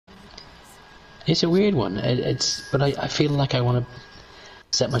It's a weird one. But I feel like I want to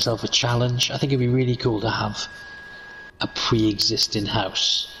set myself a challenge. I think it'd be really cool to have a pre-existing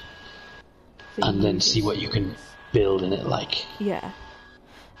house and then see what you can build in it. Like, yeah,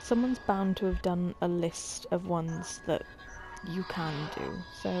 someone's bound to have done a list of ones that you can do.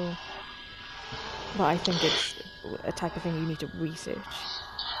 So, but I think it's a type of thing you need to research.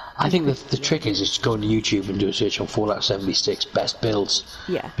 I think the trick is just go on YouTube and do a search on Fallout 76 best builds.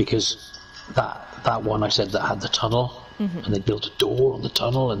 Yeah. Because that one I said that had the tunnel, and they built a door on the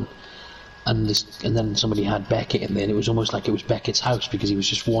tunnel, and then somebody had Beckett in there, and it was almost like it was Beckett's house because he was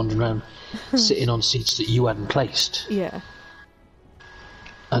just wandering around, sitting on seats that you hadn't placed. Yeah.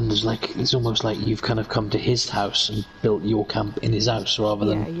 And it's almost like you've kind of come to his house and built your camp in his house rather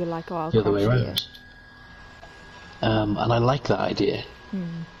than you're like, oh, the other way around. And I like that idea.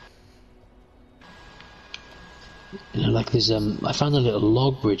 You know, like there's I found a little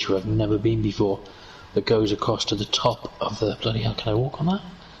log bridge where I've never been before that goes across to the top of the bloody hell. Can I walk on that?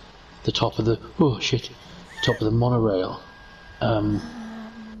 The top of the top of the monorail. So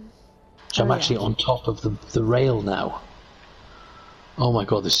I'm actually on top of the rail now. Oh my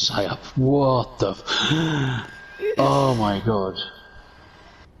god, this is high up. What the? Oh my god!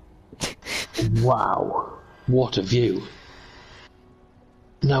 Wow, what a view!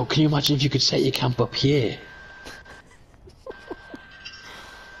 Now, can you imagine if you could set your camp up here?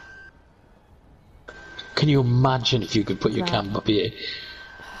 Can you imagine if you could put your camp up here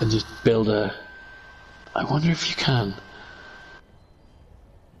and just build a... I wonder if you can.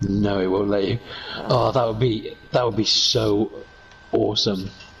 No, it won't let you. Oh, that would be so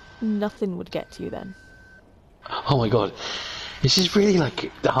awesome. Nothing would get to you then. Oh my god, this is really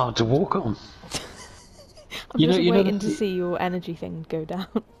like hard to walk on. I'm just waiting to see your energy thing go down.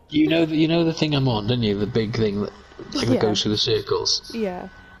 You know the thing I'm on, don't you? The big thing that goes through the circles. Yeah.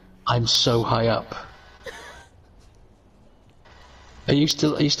 I'm so high up. Are you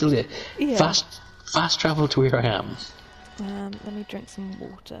still there? Yeah. Fast travel to where I am. Let me drink some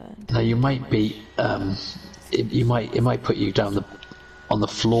water. Now you might be it might put you down on the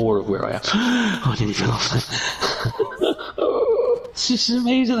floor of where I am. Oh, I nearly fell off then. Oh, this is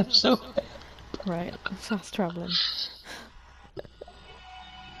amazing. I'm so right. Fast traveling.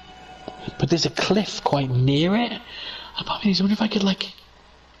 But there's a cliff quite near it. I wonder if I could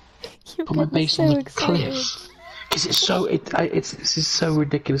put my base on the cliff. Because it's so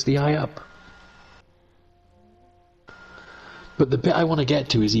ridiculously high up. But the bit I want to get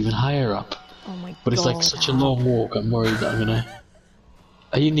to is even higher up. Oh my god. But it's like such a long walk, I'm worried that I'm gonna...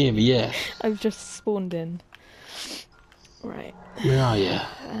 Are you near me? Yeah. I've just spawned in. Right. Where are you?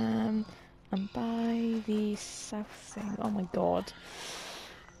 I'm by the south thing. Oh my god.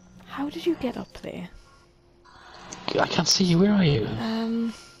 How did you get up there? I can't see you, where are you?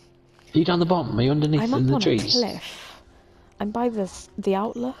 Are you down the bottom? Are you underneath I'm up in the on trees? a cliff. I'm by the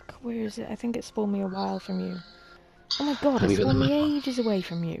outlook. Where is it? I think it spawned me a while from you. Oh my god, it spawned me ages away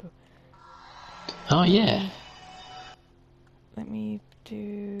from you. Oh yeah. Let me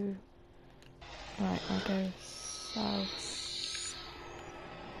do... Right, I'll go south.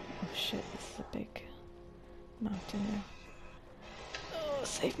 Oh shit, this is a big mountain now. Oh,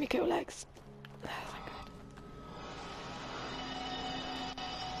 save me, go legs. Oh my god.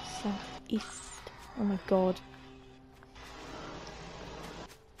 Southeast. Oh my god.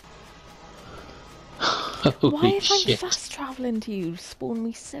 Why if I'm fast travelling to you, spawn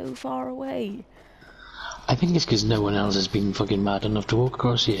me so far away? I think it's because no one else has been fucking mad enough to walk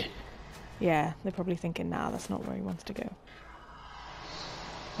across here. Yeah, they're probably thinking, nah, that's not where he wants to go.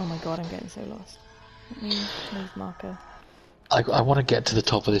 Oh my god, I'm getting so lost. Let me move marker. I want to get to the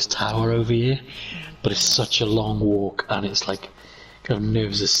top of this tower over here, but it's such a long walk and it's like kind of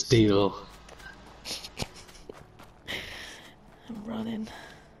nerves of steel. I'm running.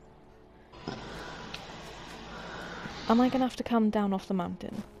 Am I gonna have to come down off the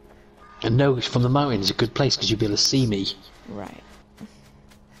mountain? And no, from the mountain is a good place because you'll be able to see me. Right.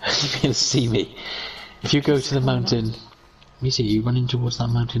 You'll be able to see me. If you go to the mountain... Let me see, are you running towards that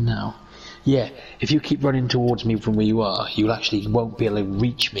mountain now? Yeah, if you keep running towards me from where you are, you won't be able to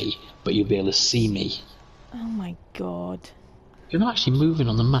reach me, but you'll be able to see me. Oh my god. You're not actually moving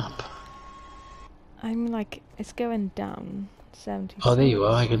on the map. I'm like, it's going down. 76. Oh, there you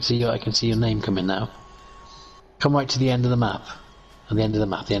are. I can see your name coming now. Come right to the end of the map. At the end of the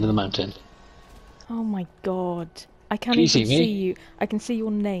map, the end of the mountain. Oh my god. I can't even see you. I can see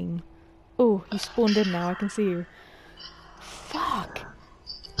your name. Oh, you spawned in now. I can see you. Fuck.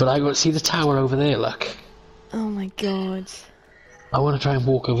 But I got to see the tower over there, look. Oh my god. I want to try and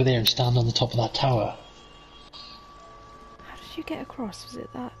walk over there and stand on the top of that tower. How did you get across? Was it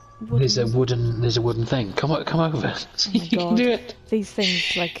that There's a wooden thing. Come over. Oh my You can god. do it. These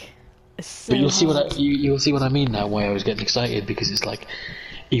things, like, are so But you'll see hard. you'll see what I mean now. Why I was getting excited, because it's like,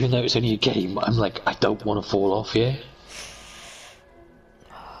 even though it's only a game, I'm like, I don't want to fall off here.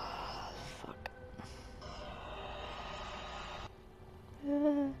 Fuck.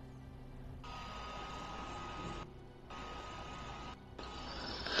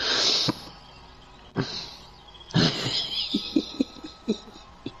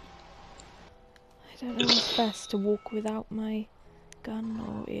 I don't know what's best, to walk without my gun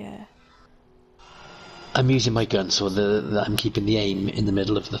or yeah. I'm using my gun, so I'm keeping the aim in the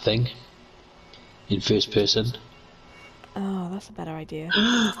middle of the thing, in first person. Oh, that's a better idea.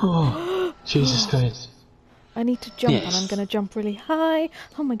 Oh, Jesus Christ! I need to jump, and I'm Yes. gonna jump really high.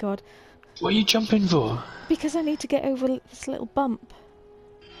 Oh my god. What are you jumping for? Because I need to get over this little bump.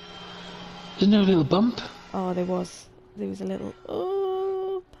 There's no little bump. Oh, there was a little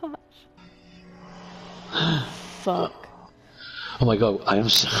patch. Fuck. Oh my god, I am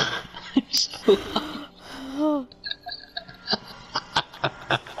so. I'm so Oh,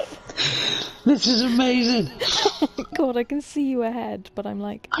 This is amazing. god, I can see you ahead, but I'm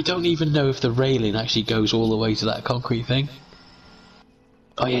like, I don't even know if the railing actually goes all the way to that concrete thing.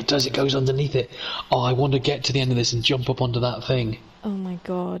 Oh yeah, it does. It goes underneath it. Oh, I want to get to the end of this and jump up onto that thing. oh my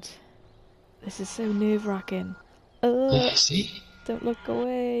god. This is so nerve-wracking. Yeah, see? Don't look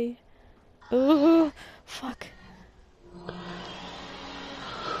away. Oh, fuck.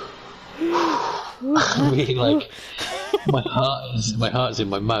 I'm really like, my heart's in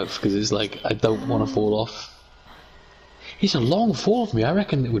my mouth, because it's like, I don't want to fall off. It's a long fall for me. I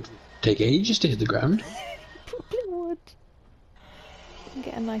reckon it would take ages to hit the ground. Probably would. You can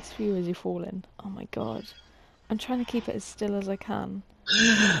get a nice view as you fall in. Oh my god. I'm trying to keep it as still as I can.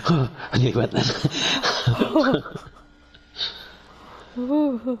 I nearly went then.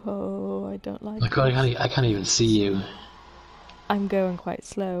 Oh, I don't like My god, I can't even see you. I'm going quite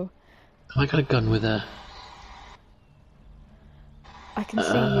slow. Have I got a gun with a... I can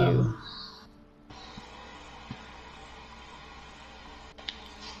see you.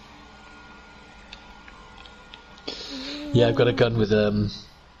 Yeah, I've got a gun with a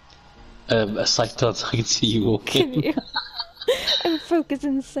sight on, so I can see you walking. Can you? I'm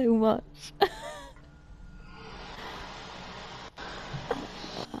focusing so much.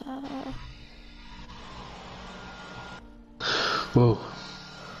 Whoa.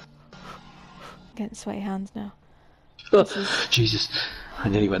 Getting sweaty hands now. Oh, Jesus. I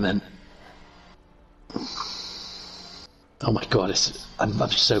nearly went then. Oh my god, I'm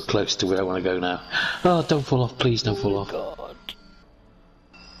so close to where I want to go now. Oh, don't fall off, please don't fall off. God.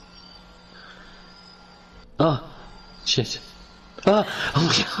 Oh, shit. Oh my god.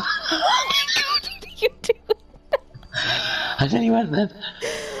 Oh my god, what are you doing? I nearly went then.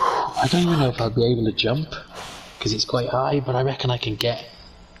 I don't even know if I'll be able to jump, because it's quite high, but I reckon I can get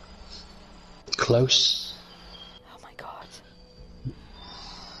close. Oh my god.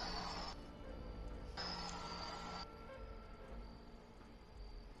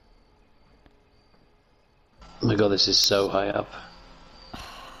 Oh my god, this is so high up.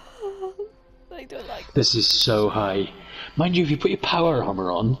 I don't like This is so high. Mind you, if you put your power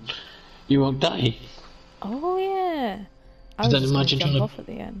armor on, you won't die. Oh yeah. I But was then just imagine gonna trying jump to off at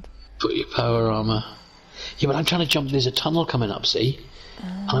the end. put your power armor. Yeah, but I'm trying to jump. There's a tunnel coming up, see?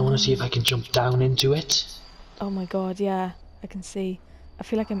 And I want to see if I can jump down into it. Oh my god, yeah. I can see. I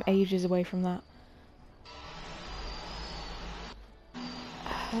feel like I'm ages away from that.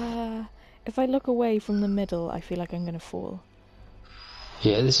 If I look away from the middle, I feel like I'm gonna fall.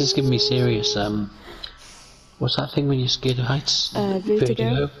 Yeah, this is giving me serious, what's that thing when you're scared of heights?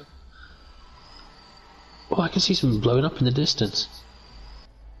 Vertigo? Oh, I can see something blowing up in the distance.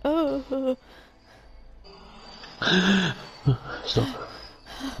 Oh. Stop.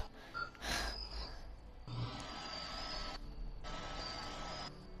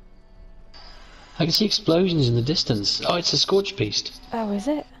 I can see explosions in the distance. Oh, it's a scorch beast. Oh, is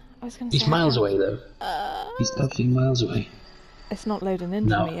it? I was gonna say. He's miles away, though. He's absolutely miles away. It's not loading in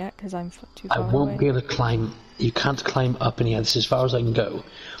No. for me yet because I'm too I far won't away. be able to climb. You can't climb up in here. This is as far as I can go.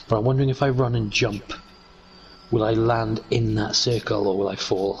 But I'm wondering if I run and jump, will I land in that circle or will I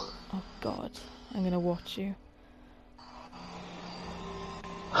fall? Oh god, I'm gonna watch you.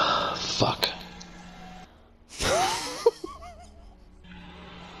 Fuck.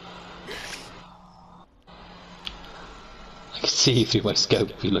 I can see you through my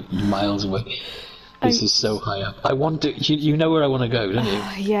scope. You look miles away. This is so high up. I want to. You know where I want to go, don't you?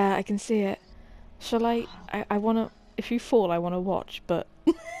 Yeah, I can see it. Shall I wanna. If you fall, I wanna watch, but.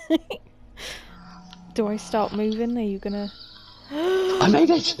 Do I start moving? Are you gonna. I made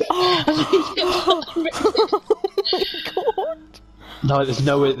it! Oh my god! No,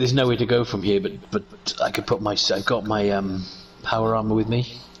 there's nowhere to go from here, but I could put I've got my power armor with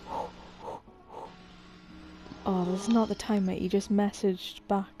me. Oh, this is not the time, mate. You just messaged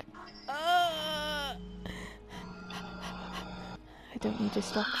back. I don't need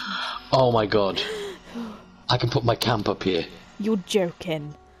distractions. Oh my god. I can put my camp up here. You're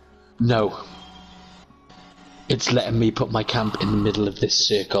joking. No. It's letting me put my camp in the middle of this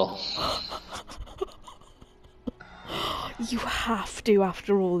circle. You have to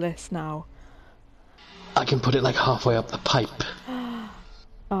after all this now. I can put it like halfway up the pipe. Oh,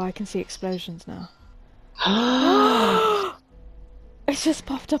 I can see explosions now. It's just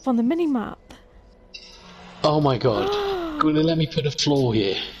popped up on the mini-map. Oh my god. Gonna let me put a floor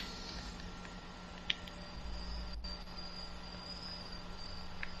here.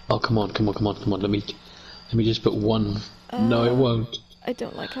 Oh, come on. Let me just put one. No, it won't. I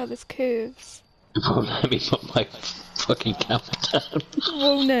don't like how this curves. It won't let me put my fucking camp down.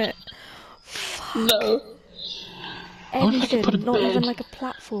 Won't it? No. Anything, put a not bed. even like a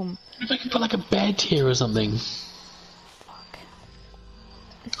platform. If I can put like a bed here or something. Fuck.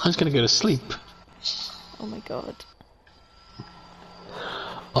 I'm just gonna go to sleep. Oh my god.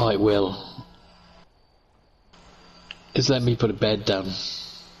 Oh, it will. It's letting me put a bed down.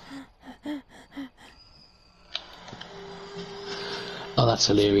 Oh, that's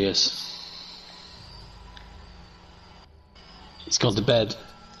hilarious. It's gone to bed.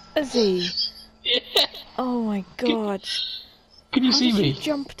 Is he? Yeah. Oh my god. Can you How see did me? you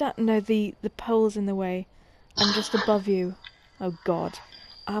jump down? No, the pole's in the way. I'm just above you. Oh god.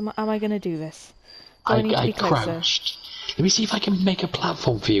 Am I gonna do this? Do I need to be closer? Crouched. Let me see if I can make a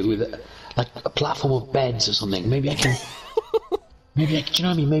platform for you with like a platform of beds or something. Maybe I can. Do you know what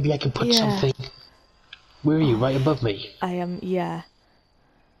I mean? Maybe I can put something. Where are you? Right above me. I am, yeah.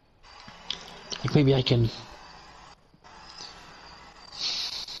 Like maybe I can.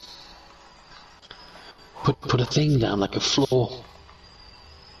 Put a thing down, like a floor.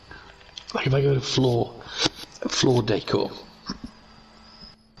 Like if I go to floor decor.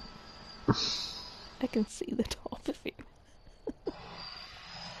 I can see the top of you.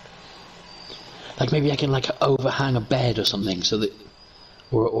 Like maybe I can like overhang a bed or something, so that,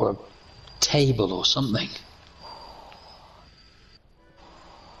 or a table or something.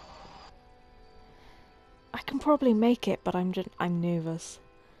 I can probably make it, but I'm nervous.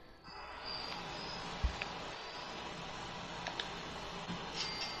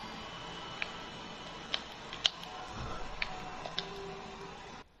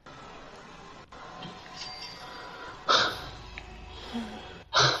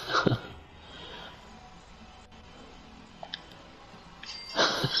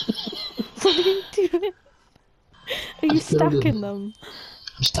 What are you doing? Are you stacking them?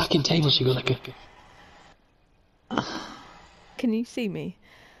 I'm stacking tables, so you go like a... Can you see me?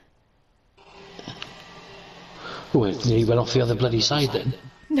 Oh, you went off the other bloody side then.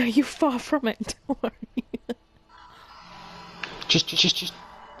 No, you're far from it, don't worry. Just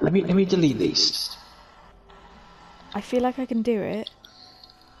let me delete these. I feel like I can do it.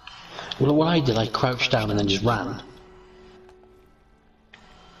 Well, what I did, I crouched down and then just ran.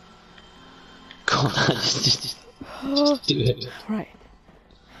 Come on, just do it. Right.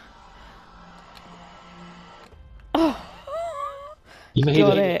 Oh, You made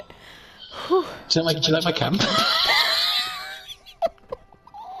got it. it. Whew. Do you like my camp?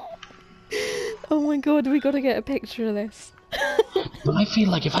 Oh my god, we gotta get a picture of this. But I feel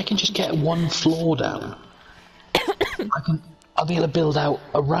like if I can just get one floor down, I'll be able to build out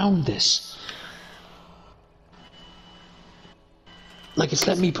around this. Like it's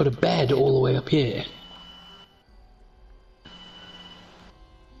let me put a bed all the way up here.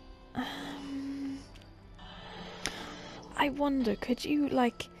 I wonder, could you,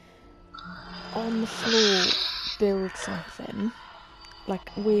 like, on the floor build something? Like,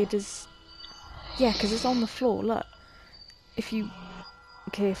 where does... Yeah, because it's on the floor, look. If you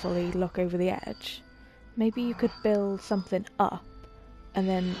carefully look over the edge, maybe you could build something up and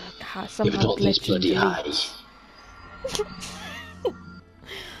then somehow not this glitch and bloody high. delete.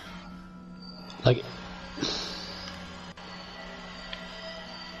 Like,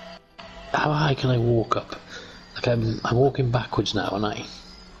 how high can I walk up? Like I'm walking backwards now, aren't I?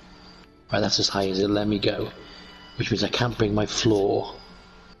 Right, that's as high as it'll let me go, which means I can't bring my floor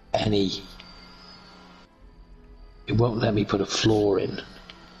any. It won't let me put a floor in.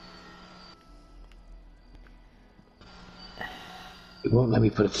 It won't let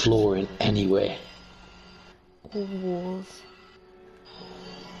me put a floor in anywhere. Or walls.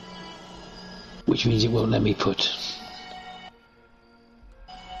 Which means it won't let me put